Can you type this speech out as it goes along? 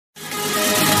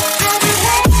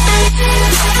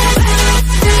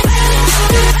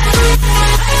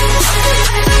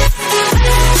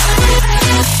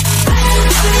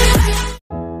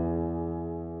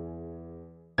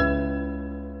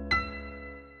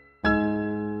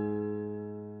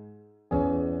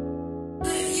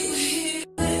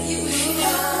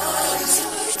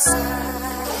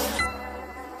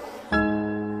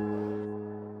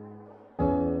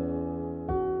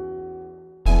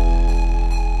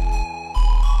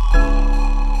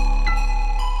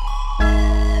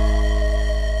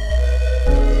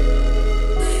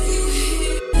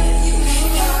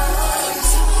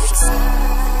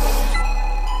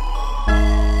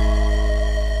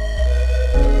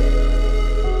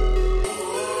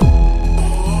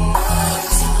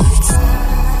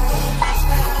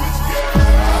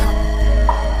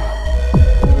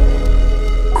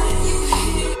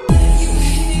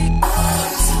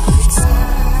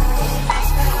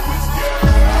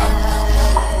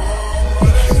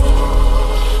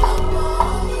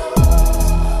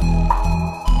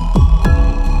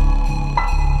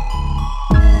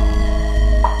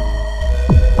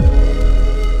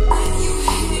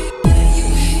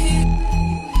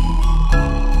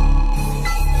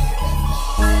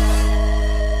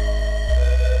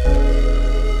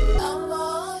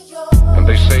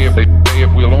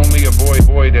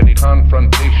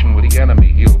confrontation with the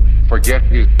enemy, he'll forget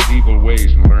his evil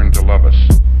ways and learn to love us.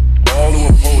 All who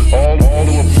oppose, all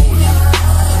who oppose,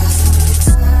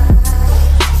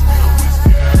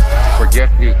 forget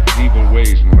his evil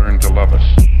ways and learn to love us.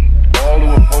 All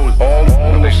who oppose,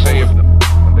 all they say of them,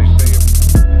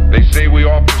 they say we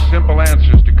offer simple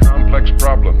answers to complex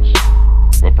problems.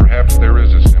 Well, perhaps there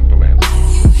is a simple answer.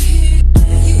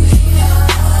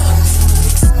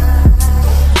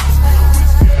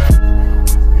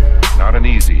 Not an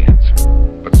easy answer,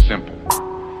 but simple.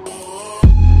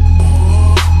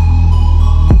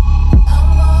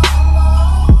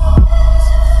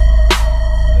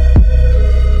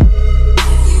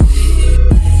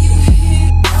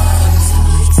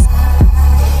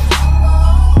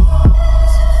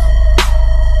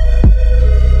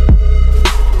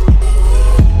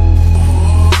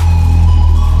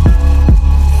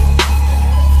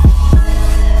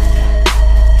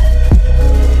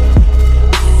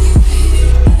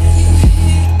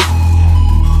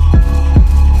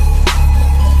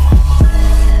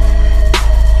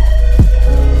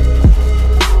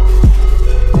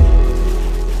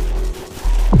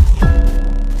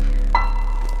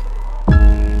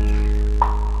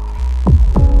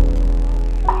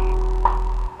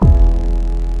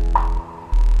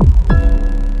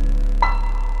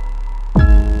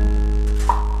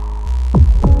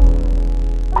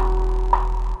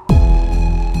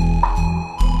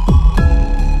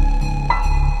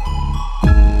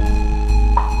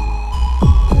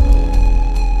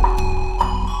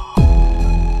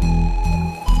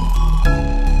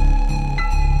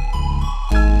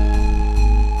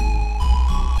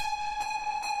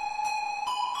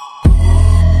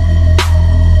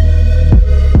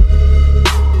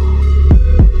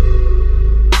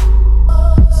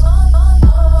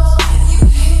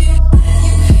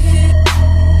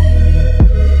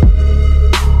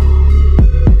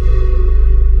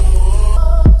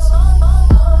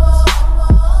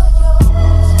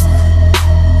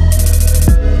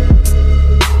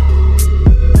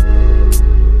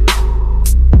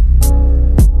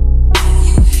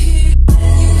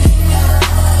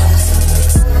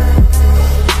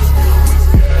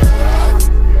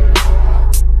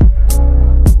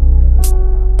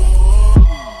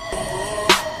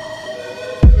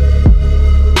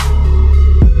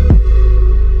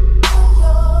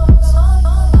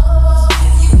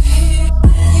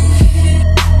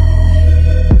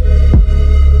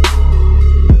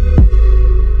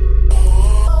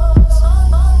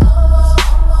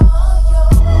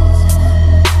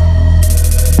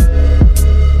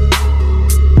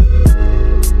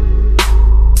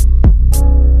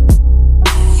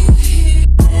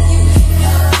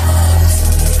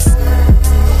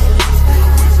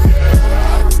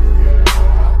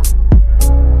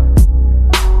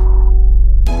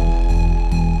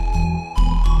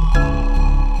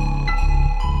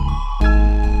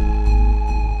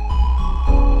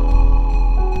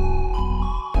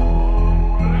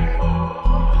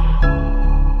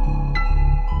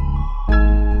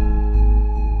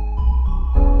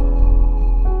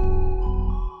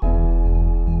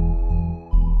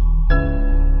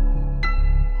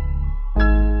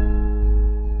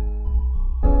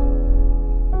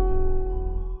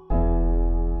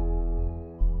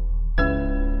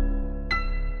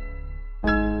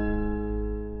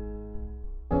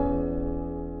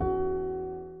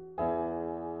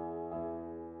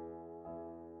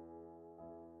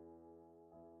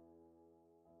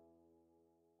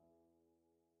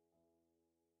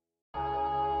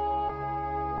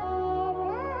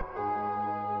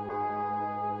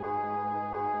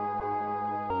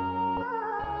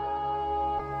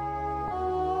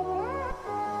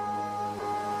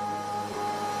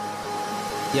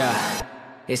 Yeah,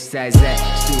 it's that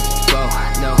super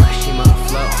no Shima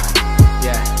flow.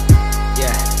 Yeah,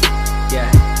 yeah,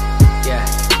 yeah, yeah.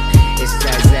 It's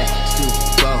that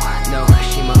super no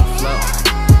Shima flow.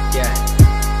 Yeah,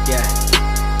 yeah,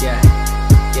 yeah,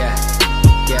 yeah,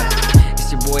 yeah.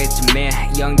 It's your boy, it's your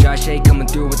man, Young Josh A coming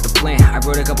through with the plan. I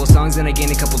wrote a couple songs and I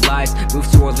gained a couple lives.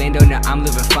 Moved to Orlando, now I'm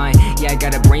living fine. Yeah, I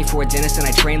got a brain for a dentist and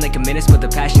I train like a menace, but the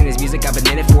passion is music. I've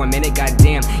been in it for a minute,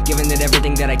 goddamn. Giving it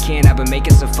everything that I can. I've been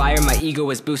making some fire, my ego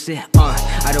is boosted.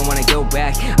 I don't wanna go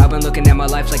back. I've been looking at my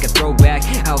life like a throwback.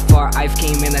 How far I've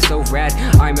came, man, that's so rad.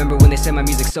 I remember when they said my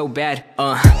music's so bad.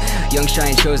 Young, shy,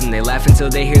 and chosen. They laugh until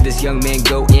they hear this young man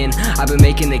go in. I've been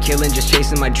making the killing, just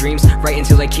chasing my dreams, right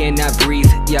until I cannot breathe.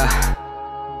 Yeah.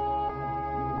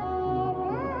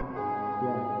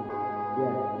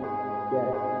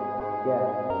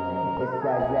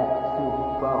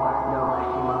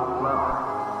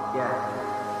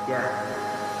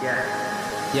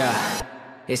 Yeah,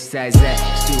 it's that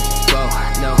Zetsu,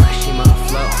 no Shima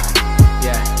flow.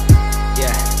 Yeah,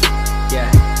 yeah, yeah,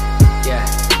 yeah.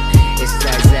 It's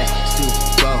that Zetsu,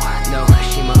 no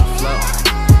Shima flow.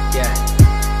 Yeah,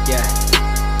 yeah,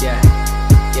 yeah,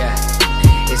 yeah.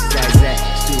 It's that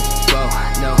Zetsu,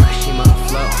 no Shima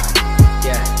flow.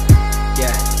 Yeah,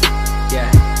 yeah,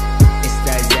 yeah. It's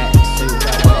that Zetsu,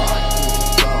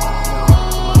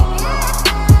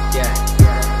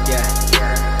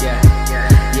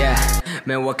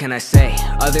 man, what can I say?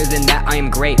 Other than that, I am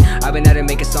great. I've been at it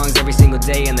making songs every single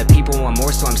day, and the people want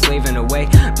more, so I'm slaving away.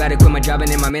 About to quit my job and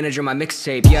name my manager my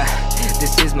mixtape. Yeah,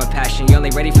 this is my passion. You're only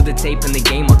ready for the tape and the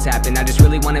game will tap in. I just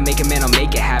really wanna make it, man, I'll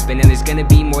make it happen. And there's gonna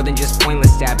be more than just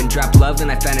pointless stabbing. Drop love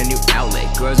and I found a new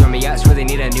outlet. Girls on me yachts where they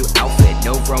need a new outfit.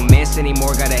 No romance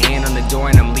anymore, got a hand on the door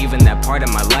and I'm leaving that part of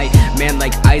my life. Man,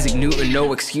 like Isaac Newton,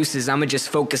 no excuses. I'ma just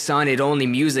focus on it, only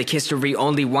music. History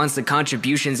only wants the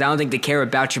contributions. I don't think they care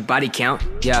about your body count.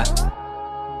 Yeah.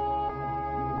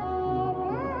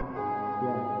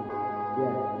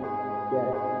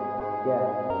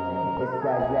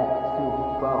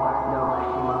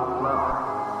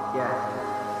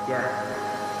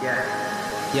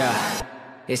 Yeah,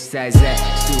 it's that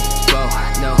Zetsu,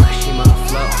 no Shima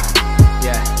flow.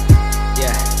 Yeah,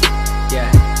 yeah,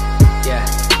 yeah, yeah.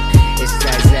 It's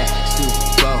that Zetsu,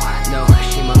 no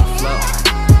Shima flow.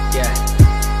 Yeah,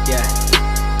 yeah,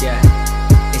 yeah.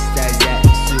 It's that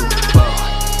Zetsu,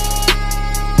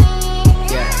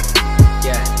 yeah,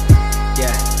 yeah,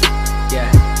 yeah, yeah.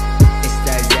 It's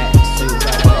that Zetsu,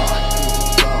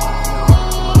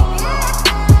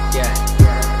 yeah,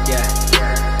 yeah, yeah.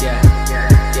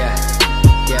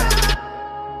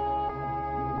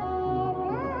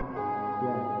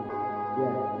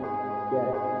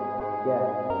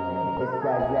 It's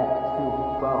that Zetsu,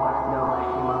 no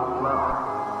Shima flow.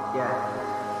 Yeah,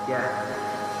 yeah,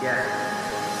 yeah.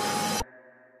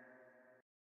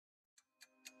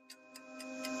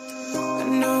 I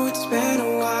know it's been a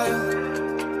while.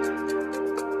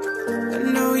 I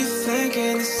know you're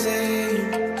thinking the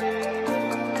same,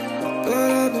 but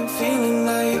I've been feeling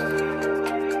like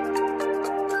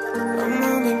a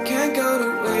moment can't go to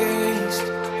waste.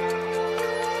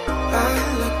 I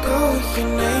let go of your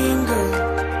name, girl.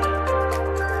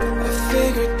 I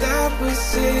figured that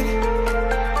was it.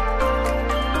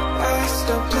 I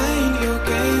stopped playing your game.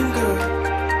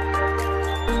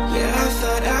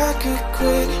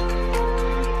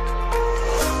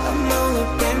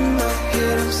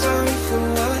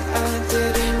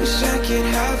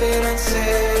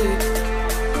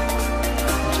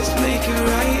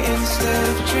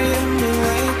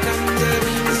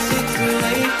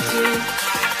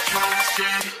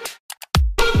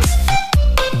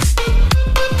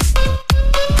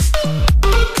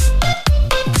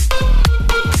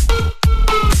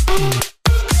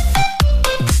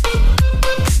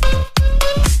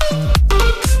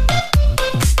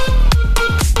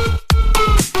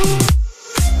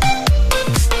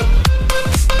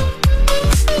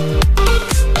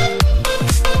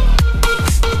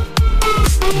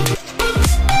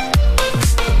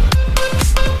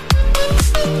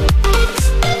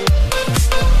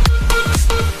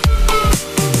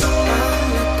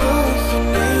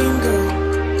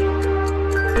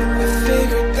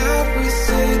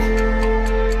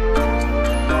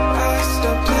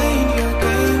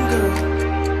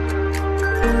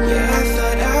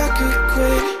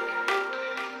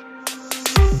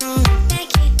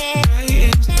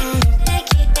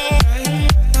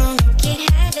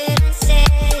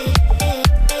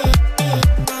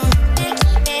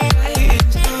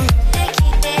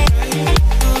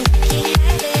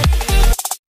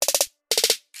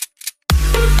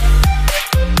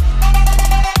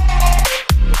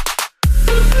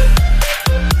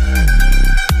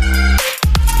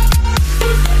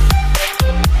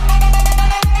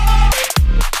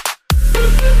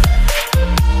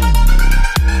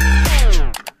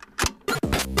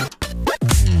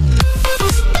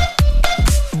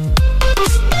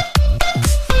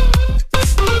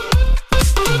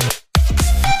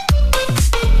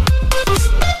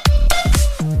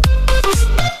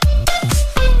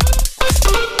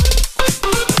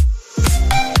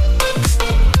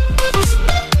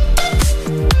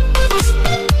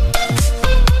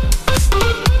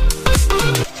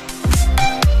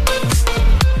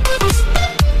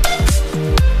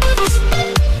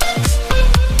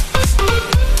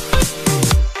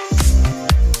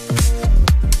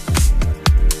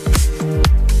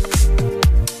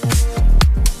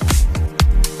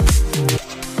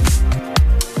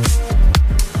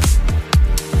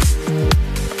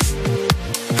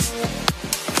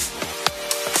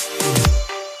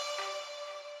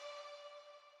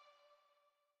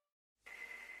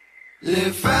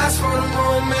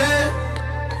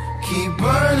 keep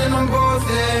burning on both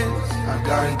ends. I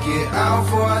gotta get out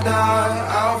before I die,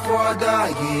 out before I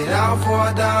die, get out before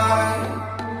I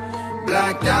die.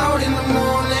 Blacked out in the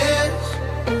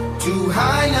mornings, too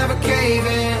high, never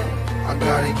caving. I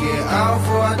gotta get out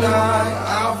before I die,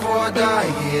 out before I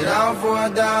die, get out before I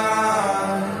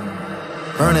die.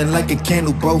 Burning like a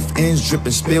candle, both ends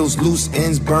dripping, spills, loose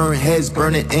ends, burn heads,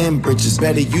 burning in bridges.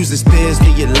 Better use the stairs,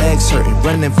 get your legs hurting.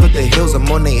 Running for the hills, I'm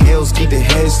on their heels, keep their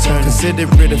heads turned. Consider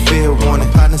it a fair warning,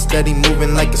 partner steady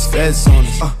moving like it's feds on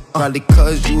us. Probably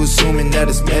cause you assuming that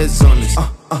it's meds on us.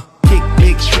 Kick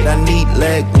big shit, I need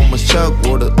leg warmers, chug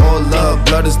water, all love,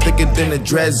 blood is thicker than the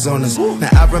dreads on us. Now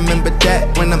I remember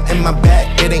that when I'm in my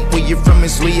back, it ain't where you're from,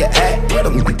 it's where you at. Where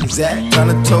them niggas at?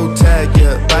 Tryna toe tag,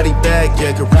 yeah, body bag,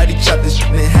 yeah, karate chop this shit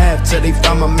in half till they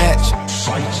find my match.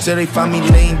 Till they find me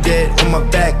laying dead on my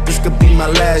back, this could be my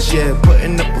last, yeah.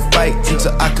 Putting up a fight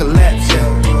until I collapse,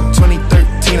 yeah.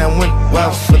 2013 I went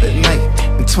wild for the night.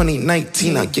 In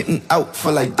 2019 I'm getting out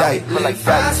for like diet.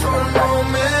 Fast for a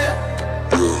moment,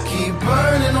 keep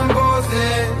burning on both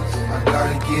ends. I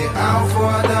gotta get out before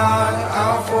I die,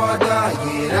 out before I die,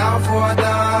 get out before I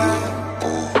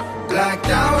die. Blacked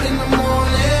out in the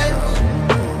morning,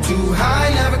 too high,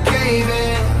 never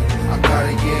caving. I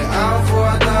gotta get out before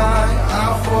I die,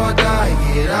 out before I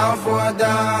die, get out before I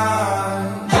die.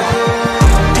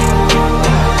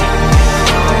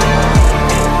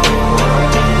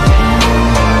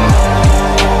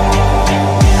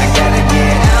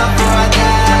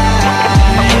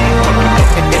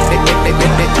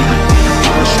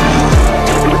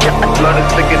 Blood is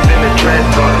thicker than the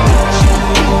dreads on it.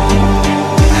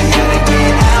 I gotta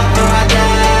get out before I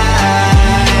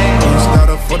die. Start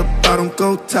off for the bottom, go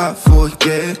top for it,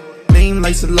 yeah. Name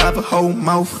like saliva, whole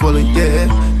mouth full of, yeah.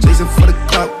 Chasing for the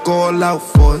clout, go all out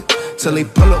for it. Till they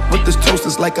pull up with this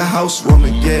toasters like a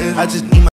housewarming, yeah. I just need my